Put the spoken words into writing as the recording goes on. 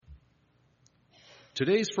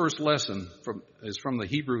Today's first lesson is from the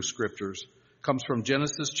Hebrew Scriptures, comes from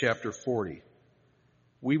Genesis chapter 40.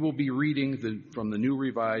 We will be reading from the New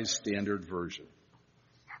Revised Standard Version.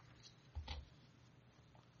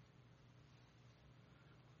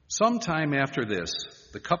 Sometime after this,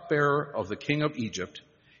 the cupbearer of the king of Egypt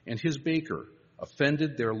and his baker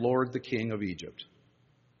offended their lord the king of Egypt.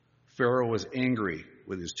 Pharaoh was angry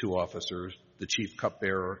with his two officers, the chief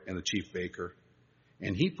cupbearer and the chief baker,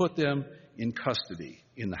 and he put them in custody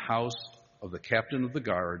in the house of the captain of the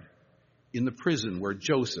guard, in the prison where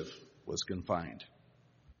Joseph was confined.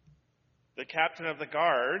 The captain of the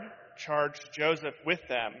guard charged Joseph with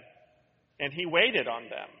them, and he waited on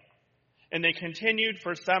them, and they continued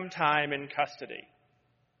for some time in custody.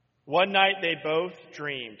 One night they both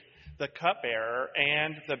dreamed, the cupbearer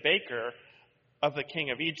and the baker of the king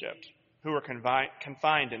of Egypt, who were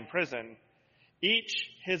confined in prison, each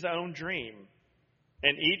his own dream,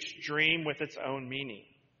 and each dream with its own meaning.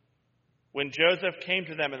 When Joseph came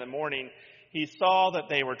to them in the morning, he saw that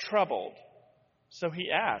they were troubled. So he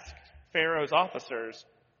asked Pharaoh's officers,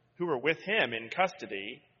 who were with him in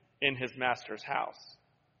custody in his master's house,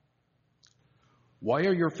 "Why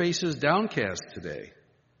are your faces downcast today?"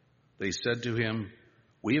 They said to him,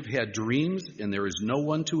 "We have had dreams, and there is no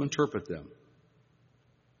one to interpret them."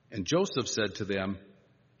 And Joseph said to them,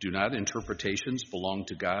 "Do not interpretations belong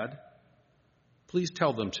to God? Please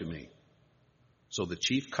tell them to me." So the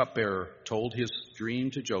chief cupbearer told his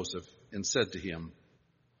dream to Joseph and said to him,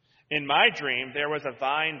 "In my dream there was a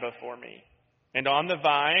vine before me, and on the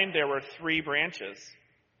vine there were 3 branches.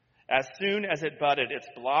 As soon as it budded, its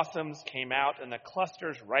blossoms came out, and the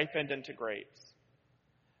clusters ripened into grapes.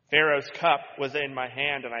 Pharaoh's cup was in my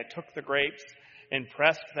hand, and I took the grapes and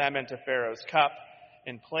pressed them into Pharaoh's cup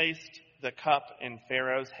and placed the cup in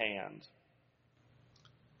Pharaoh's hand."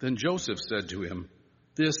 Then Joseph said to him,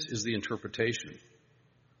 "This is the interpretation.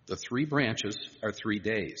 The 3 branches are 3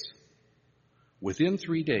 days. Within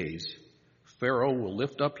 3 days, Pharaoh will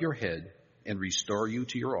lift up your head and restore you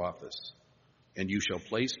to your office, and you shall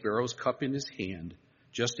place Pharaoh's cup in his hand,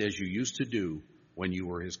 just as you used to do when you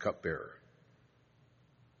were his cupbearer.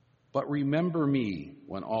 But remember me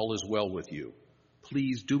when all is well with you.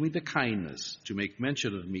 Please do me the kindness to make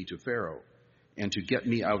mention of me to Pharaoh and to get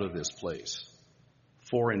me out of this place.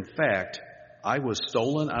 For in fact, I was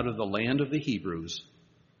stolen out of the land of the Hebrews,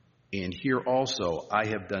 and here also I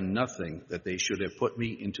have done nothing that they should have put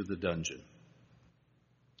me into the dungeon."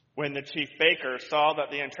 When the chief baker saw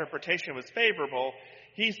that the interpretation was favorable,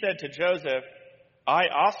 he said to Joseph, "I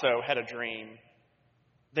also had a dream.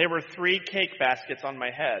 There were 3 cake baskets on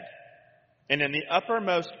my head, and in the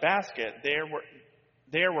uppermost basket there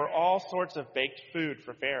were all sorts of baked food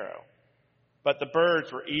for Pharaoh. But the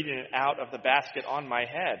birds were eating it out of the basket on my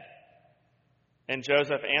head." And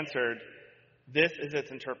Joseph answered, "This is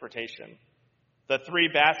its interpretation. The 3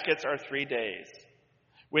 baskets are 3 days.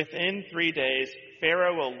 Within 3 days,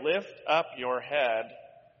 Pharaoh will lift up your head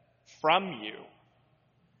from you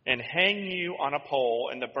and hang you on a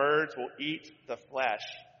pole, and the birds will eat the flesh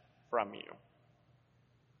from you."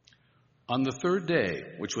 On the 3rd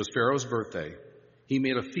day, which was Pharaoh's birthday, he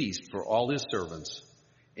made a feast for all his servants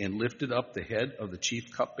and lifted up the head of the chief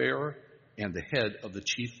cupbearer and the head of the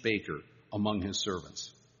chief baker among his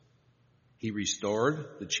servants. He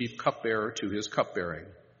restored the chief cupbearer to his cupbearing,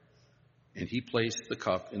 and he placed the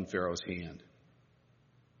cup in Pharaoh's hand.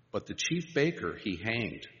 But the chief baker he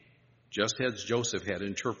hanged, just as Joseph had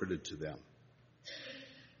interpreted to them.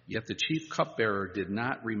 Yet the chief cupbearer did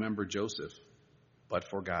not remember Joseph, but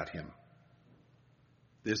forgot him.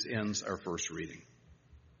 This ends our first reading.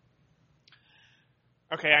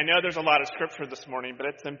 Okay, I know there's a lot of scripture this morning, but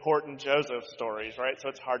it's important Joseph stories, right? So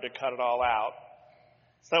it's hard to cut it all out.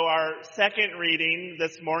 So our second reading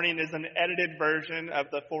this morning is an edited version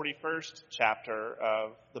of the 41st chapter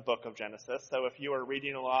of the book of Genesis. So if you are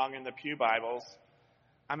reading along in the Pew Bibles,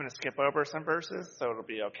 I'm going to skip over some verses, so it'll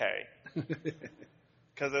be okay.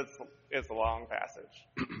 Because it's a long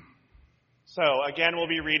passage. So again, we'll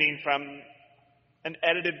be reading from an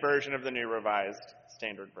edited version of the New Revised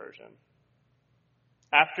Standard Version.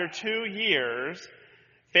 After 2 years,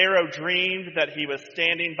 Pharaoh dreamed that he was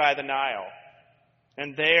standing by the Nile,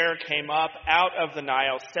 and there came up out of the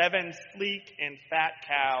Nile 7 sleek and fat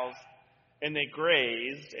cows, and they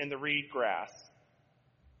grazed in the reed grass.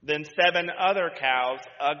 Then 7 other cows,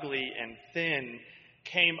 ugly and thin,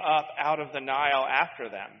 came up out of the Nile after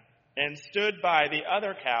them, and stood by the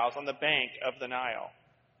other cows on the bank of the Nile.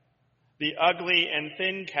 The ugly and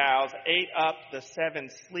thin cows ate up the 7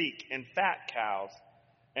 sleek and fat cows,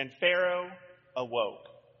 and Pharaoh awoke.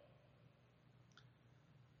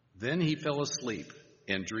 Then he fell asleep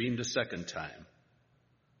and dreamed a second time.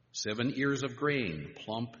 7 ears of grain,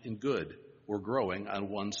 plump and good, were growing on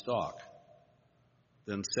one stalk.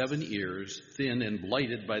 Then 7 ears, thin and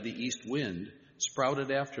blighted by the east wind,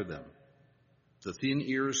 sprouted after them. The thin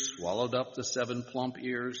ears swallowed up the 7 plump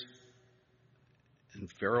ears,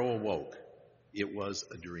 and Pharaoh awoke. It was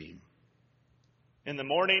a dream. In the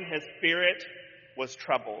morning his spirit was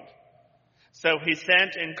troubled. So he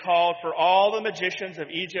sent and called for all the magicians of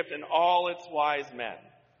Egypt and all its wise men.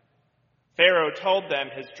 Pharaoh told them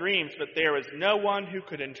his dreams, but there was no one who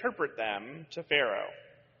could interpret them to Pharaoh.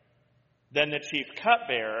 Then the chief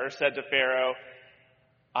cupbearer said to Pharaoh,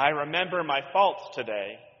 I remember my faults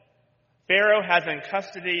today. Pharaoh has in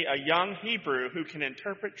custody a young Hebrew who can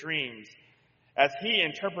interpret dreams. As he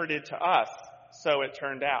interpreted to us, so it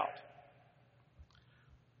turned out.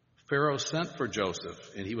 Pharaoh sent for Joseph,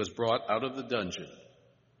 and he was brought out of the dungeon.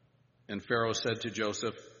 And Pharaoh said to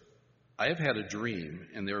Joseph, I have had a dream,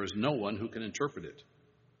 and there is no one who can interpret it.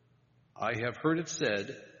 I have heard it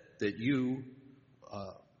said that you,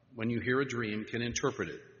 when you hear a dream, can interpret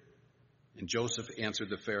it. And Joseph answered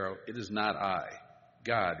the Pharaoh, It is not I.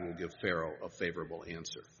 God will give Pharaoh a favorable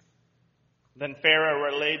answer. Then Pharaoh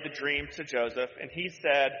relayed the dreams to Joseph, and he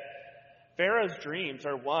said, Pharaoh's dreams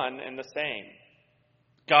are one and the same.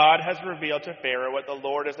 God has revealed to Pharaoh what the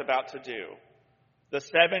Lord is about to do. The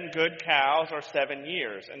 7 good cows are 7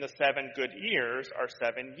 years, and the 7 good ears are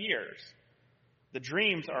 7 years. The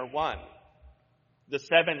dreams are one. The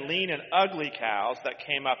 7 lean and ugly cows that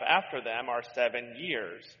came up after them are 7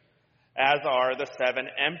 years, as are the 7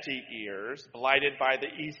 empty ears blighted by the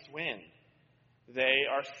east wind. They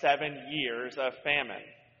are 7 years of famine.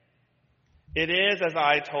 It is as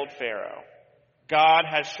I told Pharaoh. God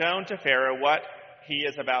has shown to Pharaoh what he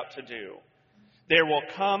is about to do. There will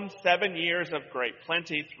come 7 years of great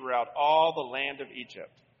plenty throughout all the land of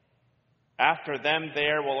Egypt. After them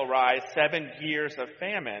there will arise 7 years of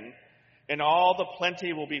famine, and all the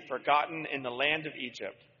plenty will be forgotten in the land of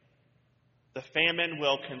Egypt. The famine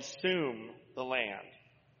will consume the land.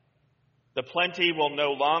 The plenty will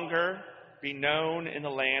no longer be known in the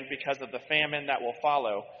land because of the famine that will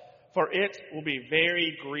follow, for it will be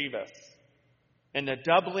very grievous. And the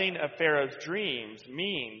doubling of Pharaoh's dreams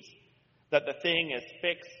means that the thing is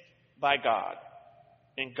fixed by God,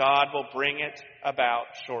 and God will bring it about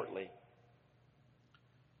shortly.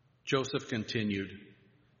 Joseph continued,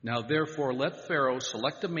 Now therefore let Pharaoh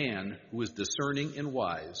select a man who is discerning and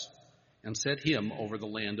wise, and set him over the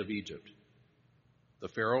land of Egypt. The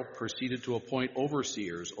Pharaoh proceeded to appoint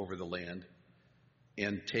overseers over the land,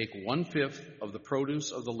 and take 1/5 of the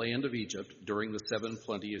produce of the land of Egypt during the 7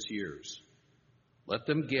 plenteous years. Let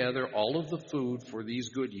them gather all of the food for these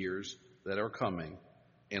good years that are coming,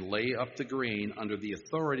 and lay up the grain under the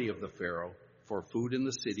authority of the Pharaoh for food in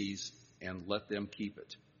the cities, and let them keep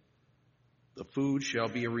it. The food shall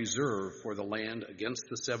be a reserve for the land against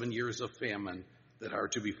the 7 years of famine that are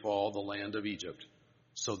to befall the land of Egypt,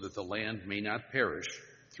 so that the land may not perish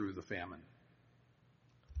through the famine.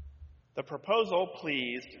 The proposal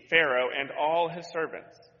pleased Pharaoh and all his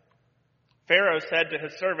servants. Pharaoh said to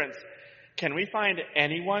his servants, Can we find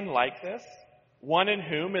anyone like this, one in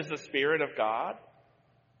whom is the Spirit of God?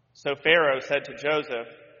 So Pharaoh said to Joseph,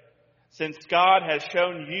 Since God has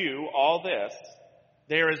shown you all this,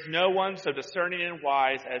 there is no one so discerning and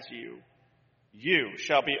wise as you. You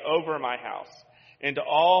shall be over my house, and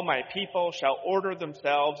all my people shall order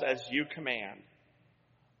themselves as you command.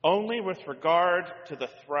 Only with regard to the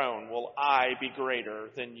throne will I be greater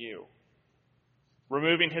than you.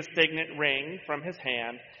 Removing his signet ring from his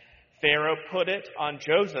hand, Pharaoh put it on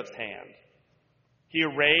Joseph's hand. He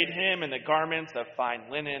arrayed him in the garments of fine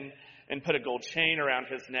linen and put a gold chain around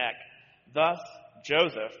his neck. Thus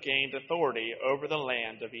Joseph gained authority over the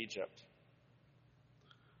land of Egypt.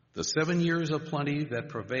 The 7 years of plenty that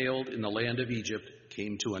prevailed in the land of Egypt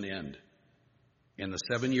came to an end, and the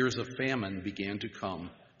 7 years of famine began to come,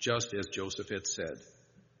 just as Joseph had said.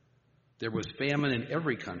 There was famine in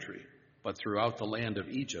every country, but throughout the land of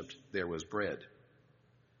Egypt there was bread.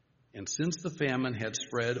 And since the famine had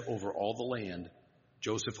spread over all the land,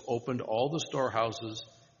 Joseph opened all the storehouses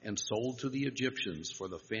and sold to the Egyptians, for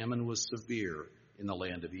the famine was severe in the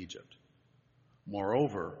land of Egypt.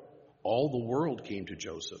 Moreover, all the world came to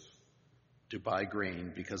Joseph to buy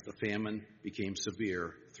grain because the famine became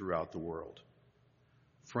severe throughout the world.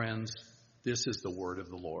 Friends, this is the word of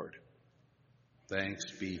the Lord. Thanks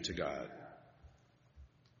be to God.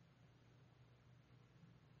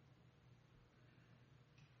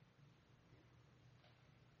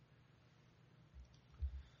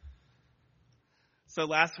 So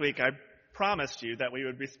last week I promised you that we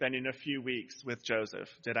would be spending a few weeks with Joseph,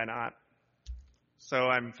 did I not? So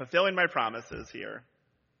I'm fulfilling my promises here.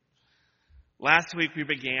 Last week we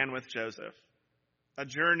began with Joseph, a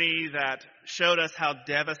journey that showed us how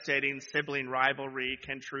devastating sibling rivalry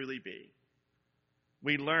can truly be.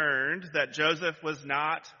 We learned that Joseph was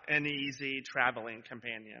not an easy traveling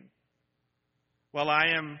companion. While I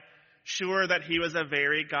am sure that he was a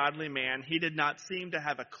very godly man, he did not seem to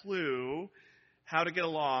have a clue how to get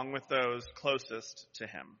along with those closest to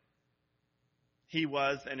him. He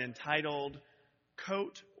was an entitled,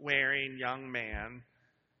 coat-wearing young man,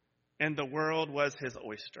 and the world was his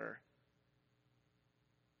oyster.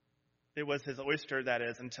 It was his oyster, that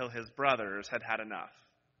is, until his brothers had had enough.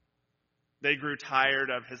 They grew tired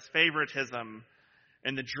of his favoritism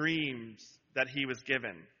and the dreams that he was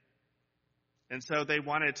given. And so they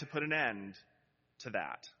wanted to put an end to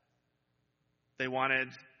that. They wanted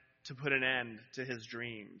to put an end to his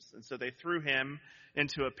dreams. And so they threw him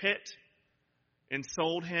into a pit and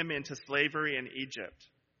sold him into slavery in Egypt.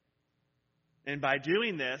 And by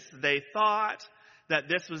doing this, they thought that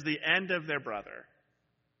this was the end of their brother.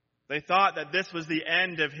 They thought that this was the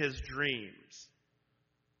end of his dreams.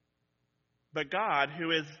 But God,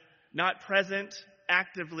 who is not present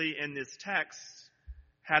actively in this text,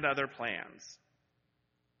 had other plans.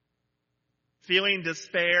 Feeling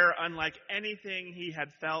despair unlike anything he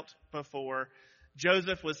had felt before,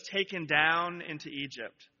 Joseph was taken down into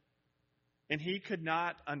Egypt, and he could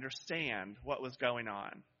not understand what was going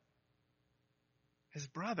on. His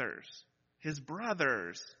brothers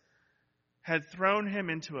had thrown him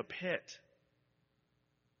into a pit.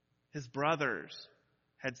 His brothers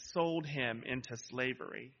had sold him into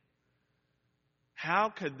slavery. How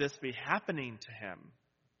could this be happening to him?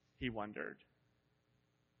 He wondered.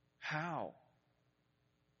 How?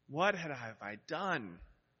 What have I done?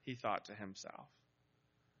 He thought to himself.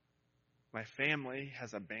 My family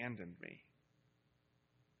has abandoned me.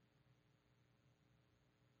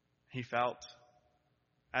 He felt,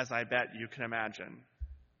 as I bet you can imagine,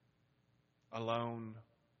 alone,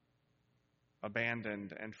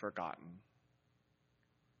 abandoned, and forgotten.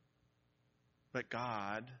 But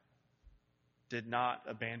God did not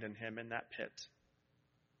abandon him in that pit.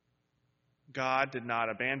 God did not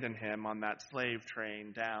abandon him on that slave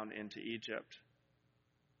train down into Egypt.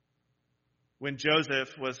 When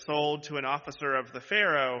Joseph was sold to an officer of the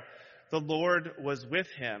Pharaoh, the Lord was with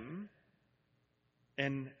him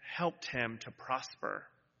and helped him to prosper,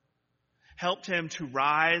 helped him to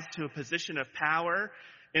rise to a position of power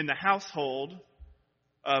in the household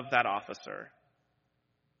of that officer.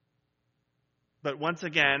 But once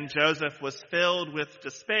again, Joseph was filled with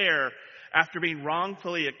despair after being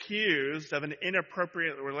wrongfully accused of an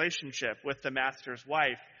inappropriate relationship with the master's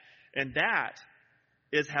wife. And that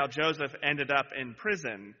is how Joseph ended up in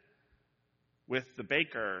prison with the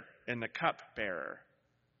baker and the cupbearer.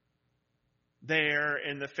 There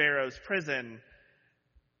in the Pharaoh's prison,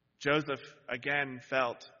 Joseph again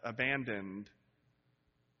felt abandoned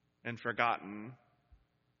and forgotten,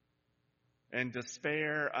 and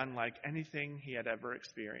despair unlike anything he had ever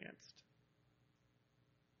experienced.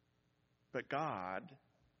 But God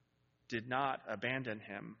did not abandon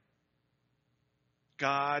him.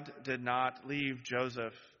 God did not leave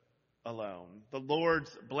Joseph alone. The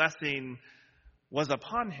Lord's blessing was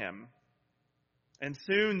upon him, and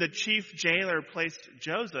soon the chief jailer placed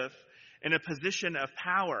Joseph in a position of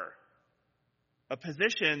power, a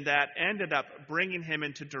position that ended up bringing him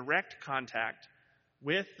into direct contact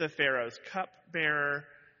with the Pharaoh's cupbearer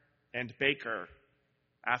and baker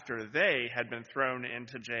after they had been thrown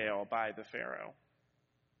into jail by the Pharaoh.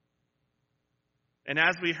 And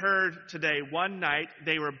as we heard today, one night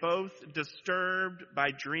they were both disturbed by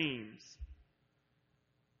dreams.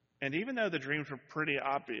 And even though the dreams were pretty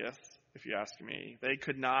obvious, if you ask me, they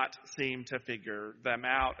could not seem to figure them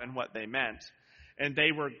out and what they meant. And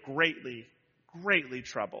they were greatly, greatly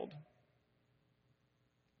troubled.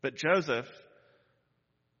 But Joseph,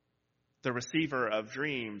 the receiver of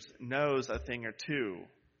dreams, knows a thing or two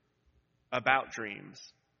about dreams.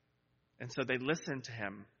 And so they listened to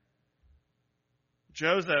him.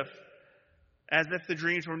 Joseph, as if the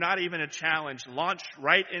dreams were not even a challenge, launched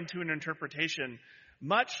right into an interpretation,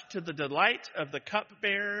 much to the delight of the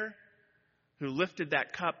cupbearer, who lifted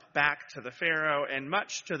that cup back to the Pharaoh, and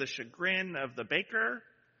much to the chagrin of the baker,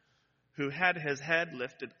 who had his head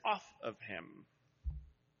lifted off of him.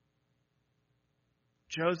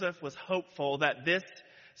 Joseph was hopeful that this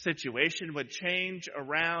situation would change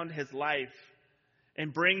around his life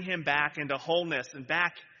and bring him back into wholeness and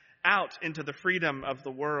back out into the freedom of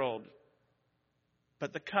the world.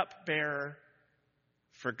 But the cupbearer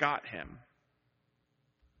forgot him.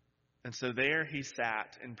 And so there he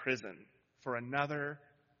sat in prison for another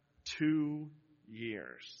 2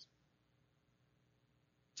 years.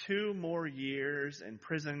 2 more years in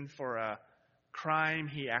prison for a crime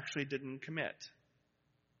he actually didn't commit.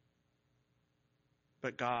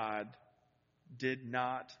 But God did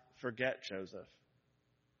not forget Joseph.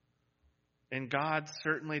 And God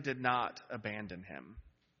certainly did not abandon him.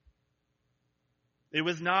 It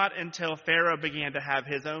was not until Pharaoh began to have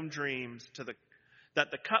his own dreams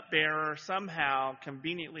that the cupbearer somehow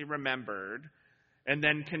conveniently remembered and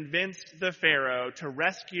then convinced the Pharaoh to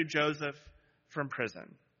rescue Joseph from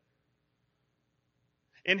prison.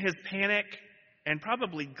 In his panic and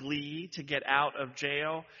probably glee to get out of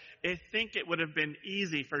jail, I think it would have been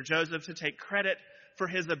easy for Joseph to take credit for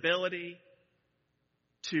his ability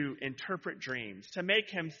to interpret dreams, to make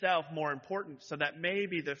himself more important so that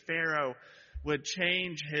maybe the Pharaoh would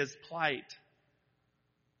change his plight.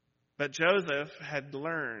 But Joseph had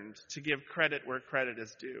learned to give credit where credit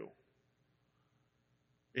is due.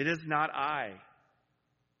 It is not I.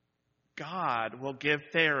 God will give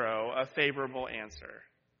Pharaoh a favorable answer.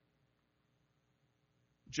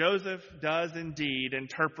 Joseph does indeed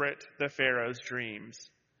interpret the Pharaoh's dreams,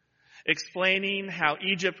 explaining how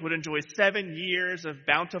Egypt would enjoy 7 years of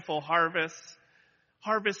bountiful harvests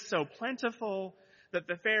so plentiful that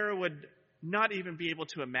the Pharaoh would not even be able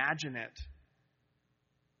to imagine it.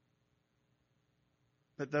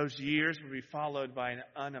 But those years would be followed by an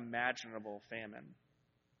unimaginable famine,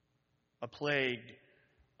 a plague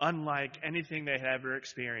unlike anything they had ever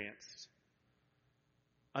experienced,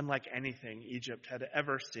 unlike anything Egypt had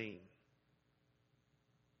ever seen.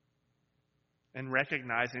 And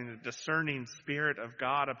recognizing the discerning spirit of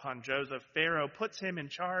God upon Joseph, Pharaoh puts him in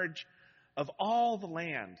charge of all the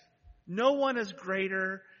land. No one is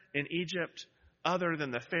greater in Egypt other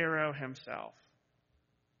than the Pharaoh himself.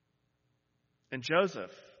 And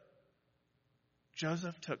Joseph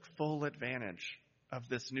took full advantage of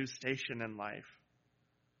this new station in life.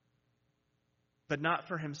 But not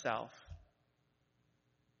for himself.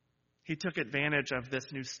 He took advantage of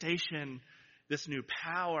this new station, this new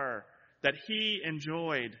power that he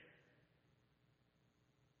enjoyed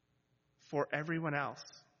for everyone else.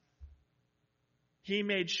 He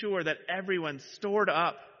made sure that everyone stored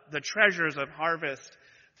up the treasures of harvest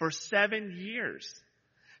for 7 years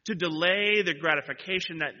to delay the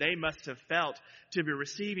gratification that they must have felt to be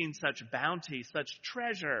receiving such bounty, such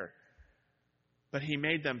treasure. But he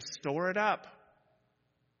made them store it up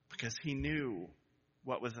because he knew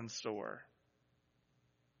what was in store.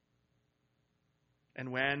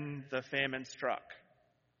 And when the famine struck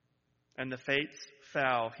and the fates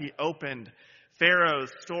fell, he opened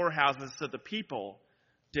Pharaoh's storehouses so the people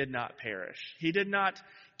did not perish. He did not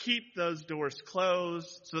keep those doors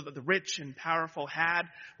closed so that the rich and powerful had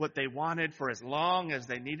what they wanted for as long as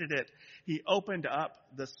they needed it. He opened up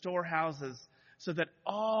the storehouses so that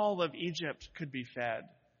all of Egypt could be fed,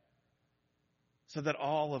 so that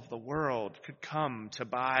all of the world could come to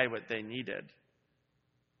buy what they needed.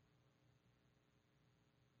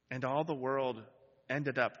 And all the world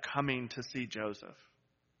ended up coming to see Joseph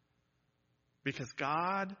because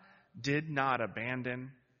God did not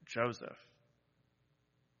abandon Joseph.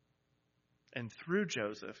 And through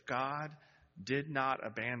Joseph, God did not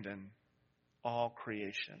abandon all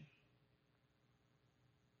creation.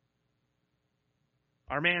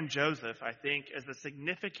 Our man Joseph, I think, is a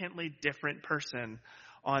significantly different person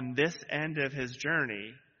on this end of his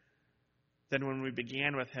journey than when we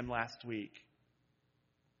began with him last week.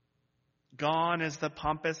 Gone is the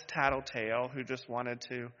pompous tattletale who just wanted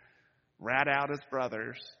to rat out his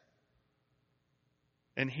brothers.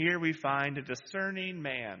 And here we find a discerning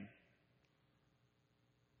man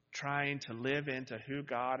trying to live into who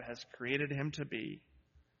God has created him to be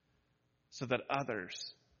so that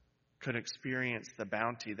others could experience the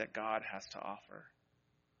bounty that God has to offer.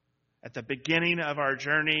 At the beginning of our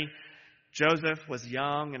journey, Joseph was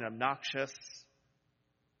young and obnoxious,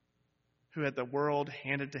 who had the world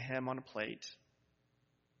handed to him on a plate.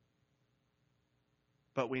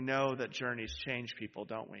 But we know that journeys change people,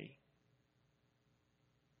 don't we?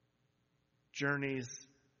 Journeys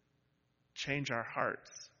change our hearts.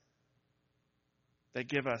 They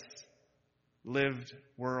give us lived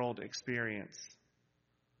world experience.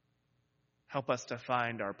 Help us to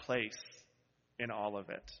find our place in all of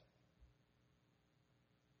it.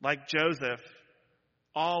 Like Joseph,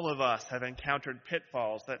 all of us have encountered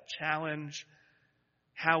pitfalls that challenge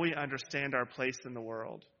how we understand our place in the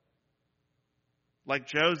world. Like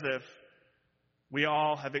Joseph, we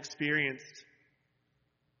all have experienced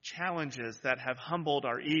challenges that have humbled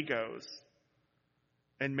our egos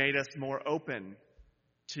and made us more open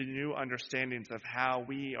to new understandings of how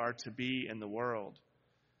we are to be in the world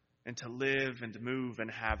and to live and move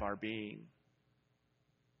and have our being.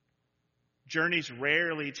 journeys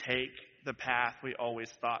rarely take the path we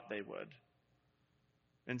always thought they would.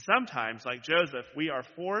 And sometimes, like Joseph, we are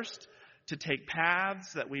forced to take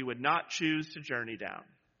paths that we would not choose to journey down.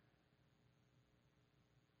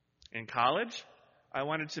 In college, I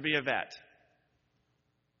wanted to be a vet.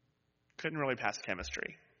 Couldn't really pass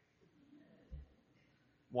chemistry.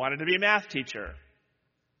 Wanted to be a math teacher.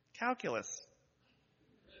 Calculus.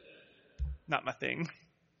 Not my thing.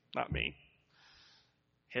 Not me.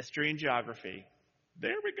 History and geography.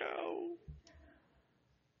 There we go.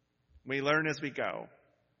 We learn as we go.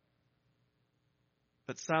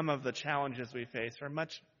 But some of the challenges we face are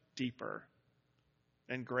much deeper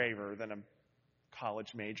and graver than a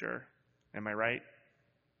college major. Am I right?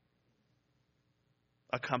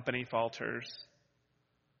 A company falters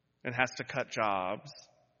and has to cut jobs,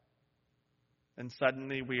 and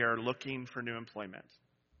suddenly we are looking for new employment.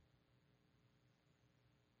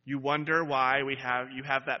 You wonder why you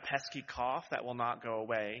have that pesky cough that will not go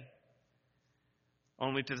away,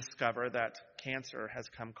 only to discover that cancer has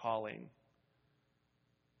come calling,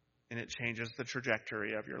 and it changes the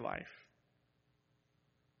trajectory of your life.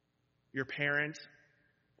 Your parent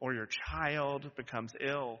or your child becomes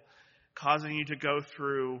ill, causing you to go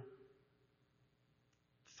throw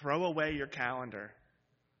away your calendar,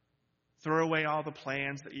 throw away all the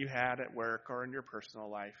plans that you had at work or in your personal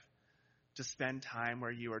life to spend time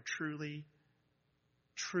where you are truly,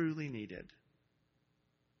 truly needed.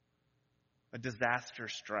 A disaster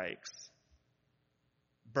strikes,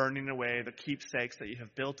 burning away the keepsakes that you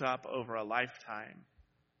have built up over a lifetime,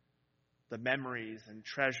 the memories and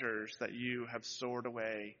treasures that you have stored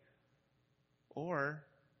away, or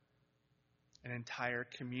an entire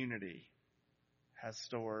community has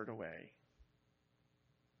stored away.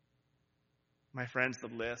 My friends, the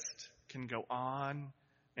list can go on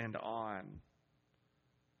and on.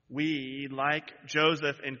 We, like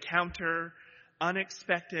Joseph, encounter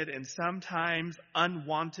unexpected and sometimes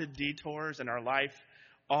unwanted detours in our life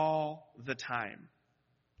all the time.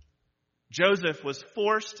 Joseph was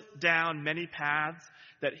forced down many paths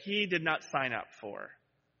that he did not sign up for.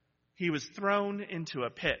 He was thrown into a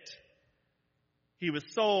pit. He was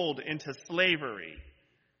sold into slavery.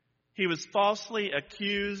 He was falsely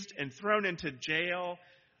accused and thrown into jail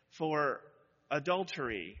for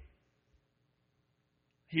adultery.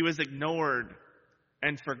 He was ignored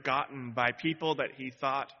and forgotten by people that he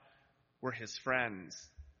thought were his friends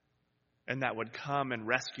and that would come and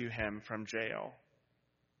rescue him from jail.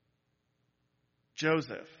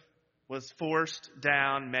 Joseph was forced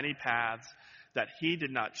down many paths that he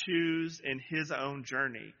did not choose in his own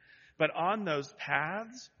journey. But on those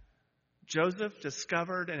paths, Joseph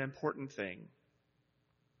discovered an important thing.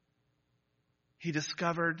 He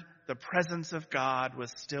discovered the presence of God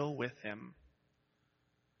was still with him.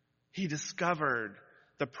 He discovered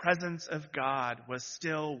the presence of God was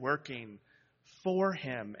still working for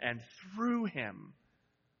him and through him.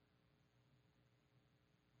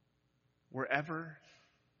 Wherever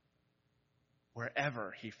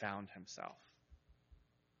he found himself.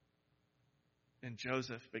 And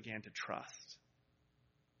Joseph began to trust.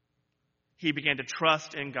 He began to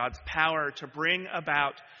trust in God's power to bring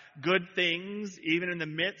about good things, even in the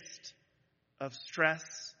midst of stress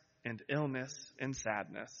and illness and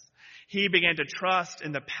sadness. He began to trust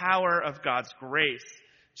in the power of God's grace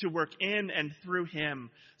to work in and through him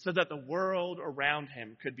so that the world around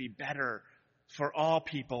him could be better for all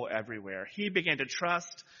people everywhere. He began to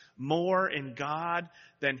trust more in God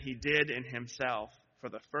than he did in himself for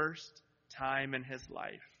the first time in his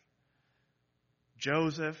life.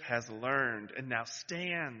 Joseph has learned and now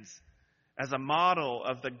stands as a model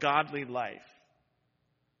of the godly life.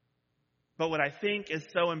 But what I think is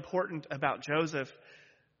so important about Joseph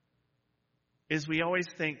is we always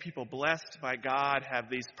think people blessed by God have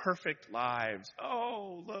these perfect lives.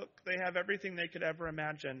 Oh, look, they have everything they could ever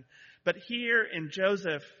imagine. But here in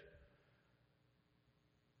Joseph,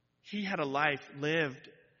 he had a life lived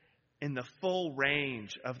in the full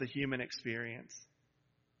range of the human experience.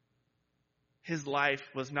 His life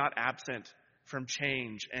was not absent from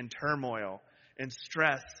change and turmoil and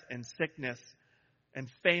stress and sickness and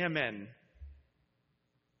famine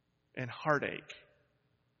and heartache.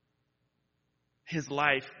 His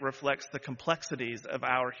life reflects the complexities of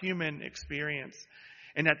our human experience,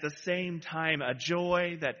 and at the same time, a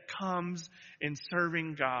joy that comes in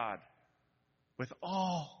serving God with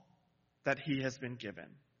all that he has been given.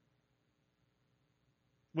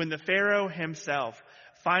 When the Pharaoh himself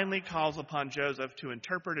finally calls upon Joseph to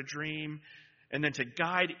interpret a dream and then to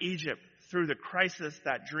guide Egypt through the crisis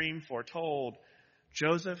that dream foretold,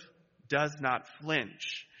 Joseph does not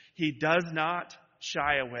flinch. He does not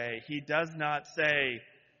shy away. He does not say,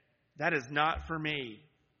 That is not for me.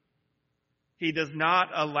 He does not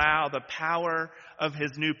allow the power of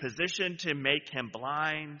his new position to make him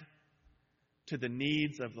blind to the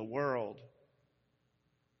needs of the world.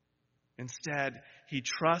 Instead, he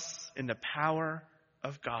trusts in the power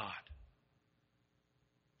of God.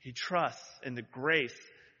 He trusts in the grace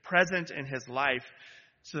present in his life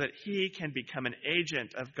so that he can become an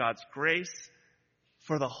agent of God's grace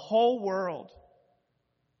for the whole world,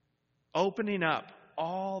 opening up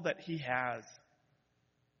all that he has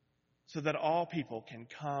so that all people can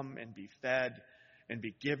come and be fed and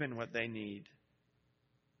be given what they need.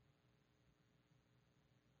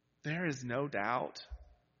 There is no doubt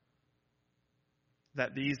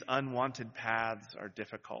that these unwanted paths are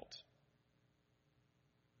difficult.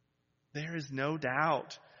 There is no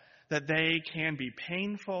doubt that they can be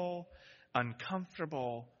painful,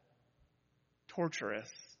 uncomfortable,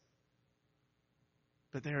 torturous.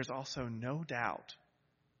 But there is also no doubt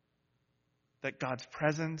that God's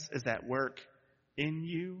presence is at work in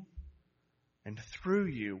you and through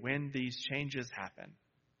you when these changes happen.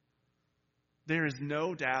 There is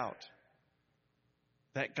no doubt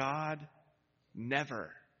that God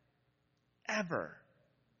never, ever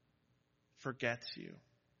forgets you,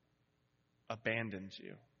 abandons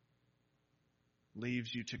you,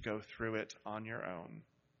 leaves you to go through it on your own.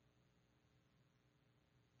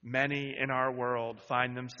 Many in our world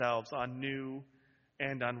find themselves on new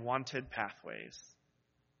and unwanted pathways.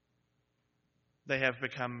 They have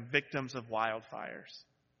become victims of wildfires.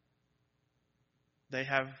 They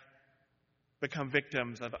have become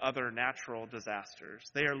victims of other natural disasters.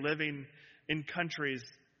 They are living in countries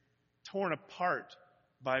torn apart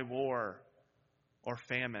by war or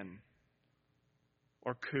famine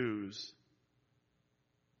or coups.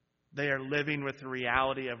 They are living with the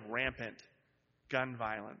reality of rampant gun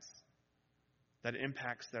violence that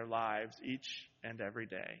impacts their lives each and every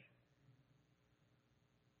day.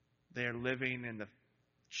 They are living in the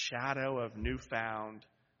shadow of newfound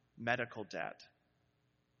medical debt.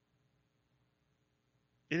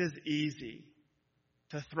 It is easy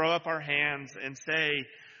to throw up our hands and say,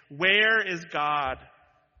 "Where is God?"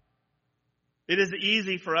 It is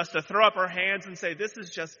easy for us to throw up our hands and say, "This is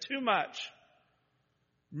just too much.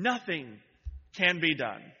 Nothing can be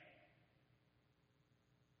done."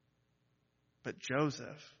 But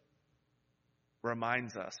Joseph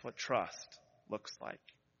reminds us what trust looks like.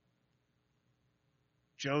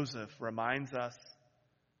 Joseph reminds us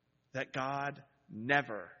that God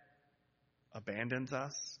never abandons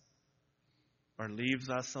us or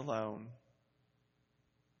leaves us alone.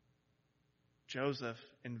 Joseph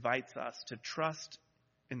invites us to trust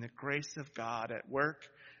in the grace of God at work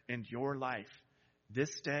in your life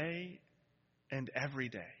this day and every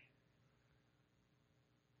day,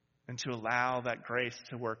 and to allow that grace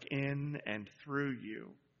to work in and through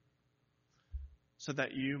you so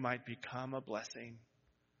that you might become a blessing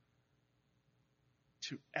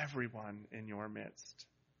to everyone in your midst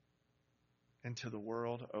and to the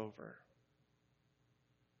world over.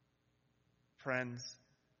 Friends,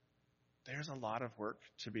 there's a lot of work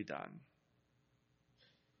to be done.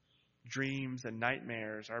 Dreams and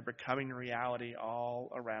nightmares are becoming reality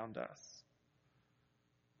all around us,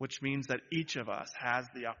 which means that each of us has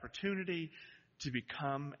the opportunity to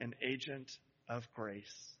become an agent of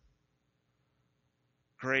grace.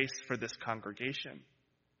 Grace for this congregation.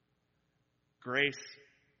 Grace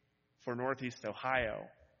for Northeast Ohio.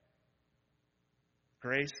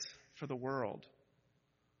 Grace for the world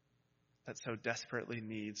that so desperately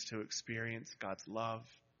needs to experience God's love,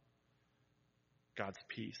 God's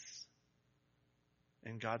peace,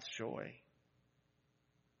 and God's joy.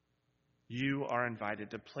 You are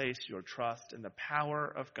invited to place your trust in the power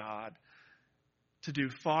of God to do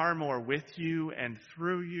far more with you and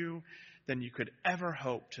through you than you could ever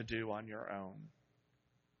hope to do on your own.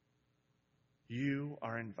 You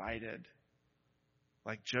are invited,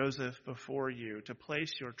 like Joseph before you, to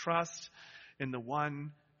place your trust in the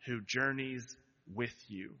one who journeys with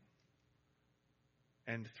you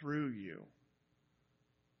and through you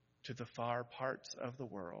to the far parts of the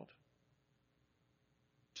world.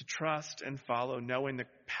 To trust and follow, knowing the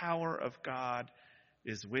power of God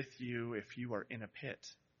is with you if you are in a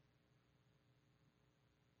pit,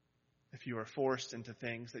 if you are forced into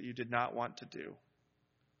things that you did not want to do.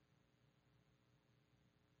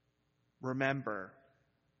 Remember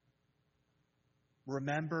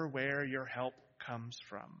where your help comes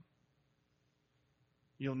from.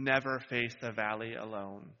 You'll never face the valley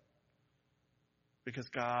alone because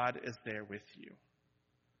God is there with you,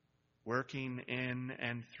 working in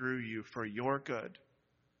and through you for your good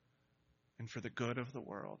and for the good of the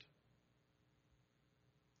world.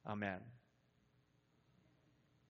 Amen.